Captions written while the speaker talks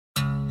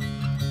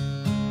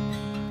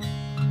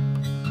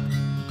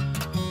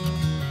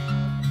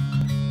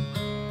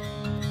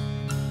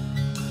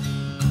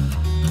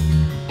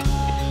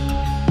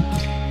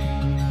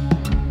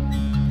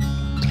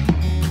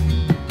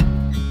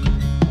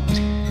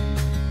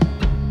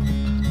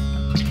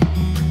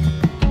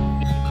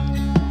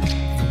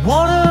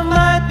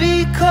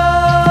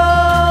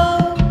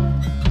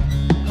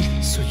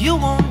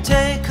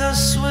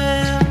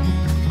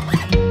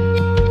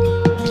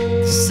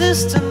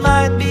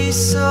be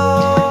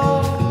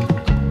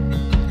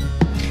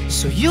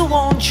so you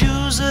won't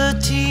choose a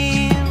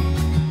team.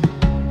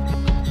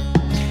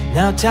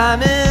 Now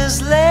time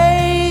is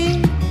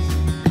late,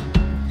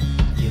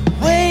 you're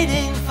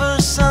waiting for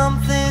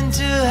something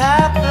to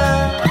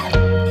happen.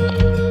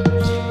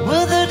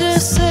 With the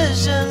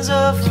decisions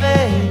of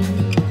fate,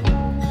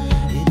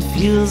 it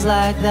feels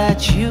like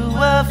that you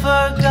were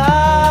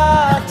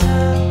forgotten.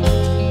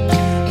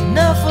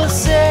 Enough for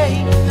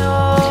saying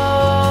no.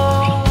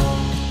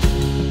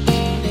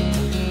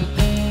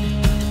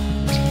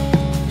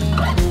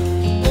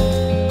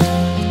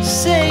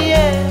 Say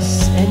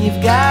yes, and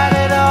you've got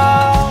it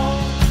all.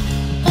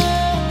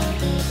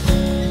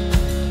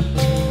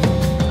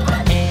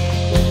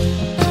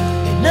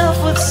 Enough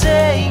with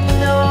saying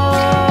no.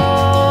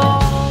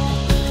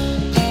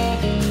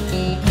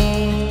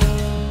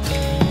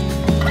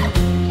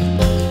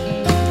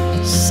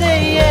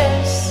 Say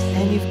yes,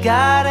 and you've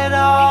got it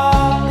all.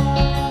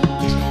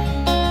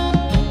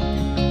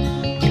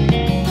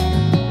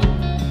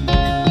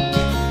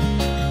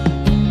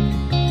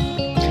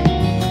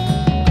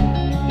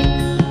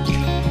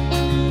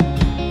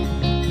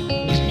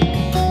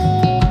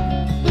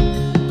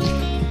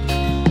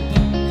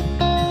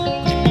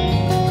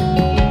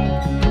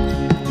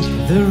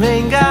 The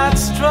rain got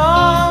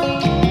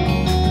strong,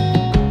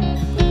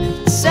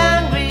 it's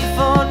angry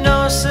for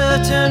no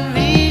certain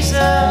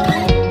reason.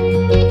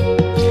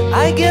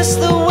 I guess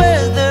the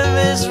weather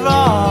is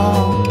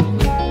wrong,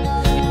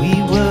 we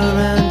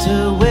weren't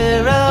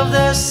aware of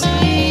the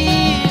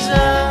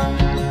season.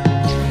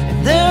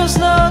 And there's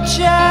no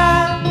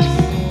chance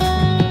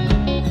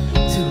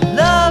to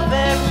love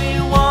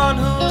everyone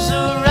who's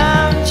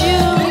around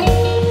you.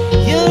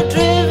 You're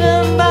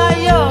driven by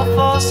your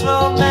false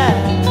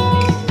romance,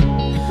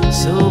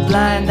 so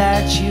blind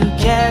that you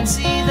can't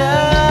see the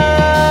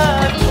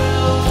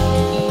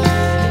truth.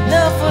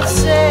 Enough for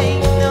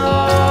saying no.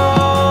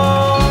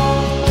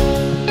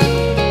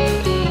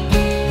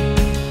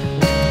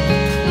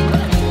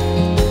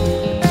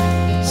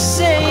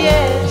 Say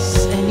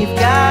yes, and you've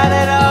got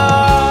it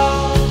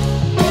all.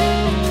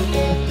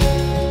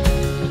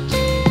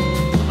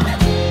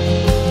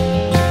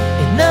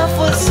 Enough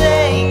for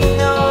saying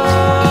no.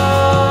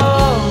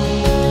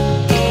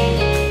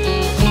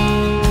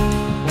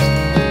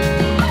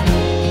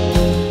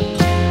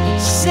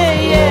 Say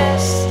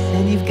yes,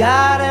 and you've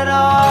got it all.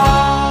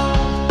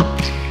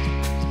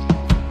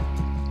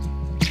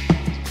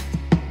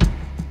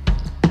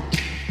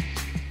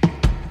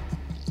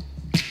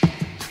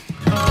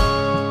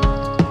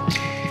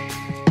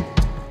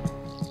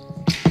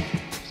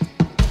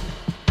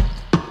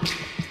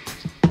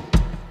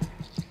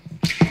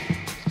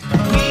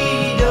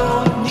 We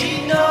don't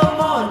need no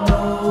more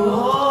no.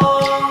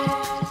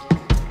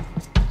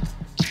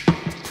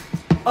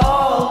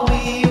 All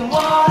we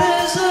want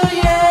is a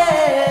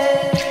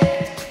yes.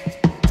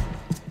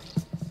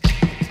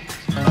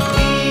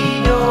 We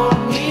don't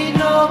need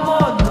no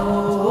more no.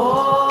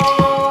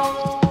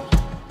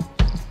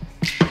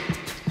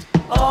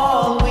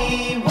 All we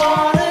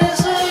want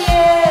is a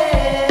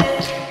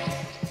yes.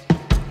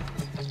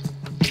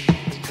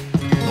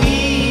 We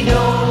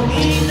don't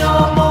need no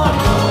more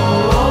no.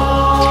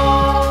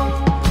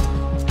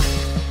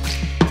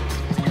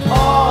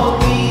 All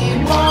we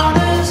want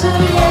is a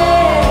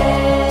yes.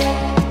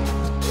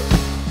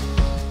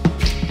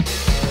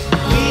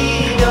 We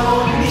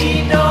don't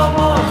need no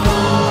more no.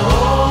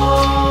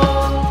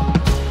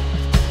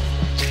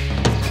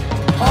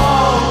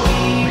 All we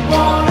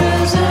want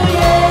is a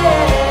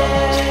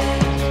yes.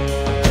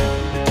 We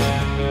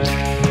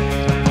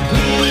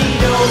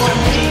don't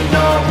need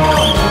no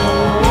more no.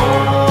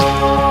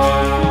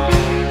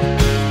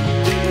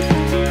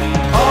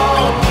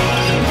 All we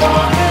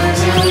want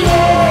is a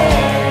yes.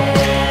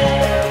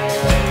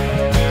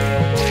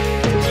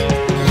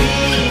 We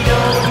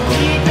don't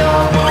need no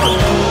more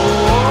no.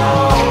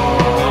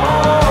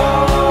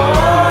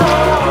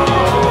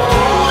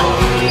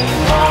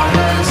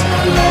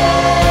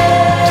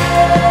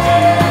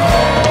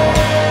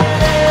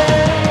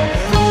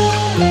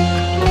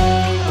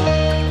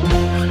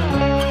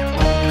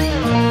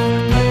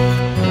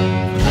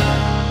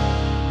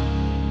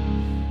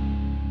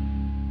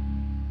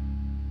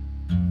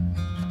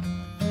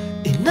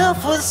 Enough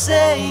for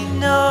saying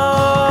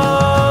no.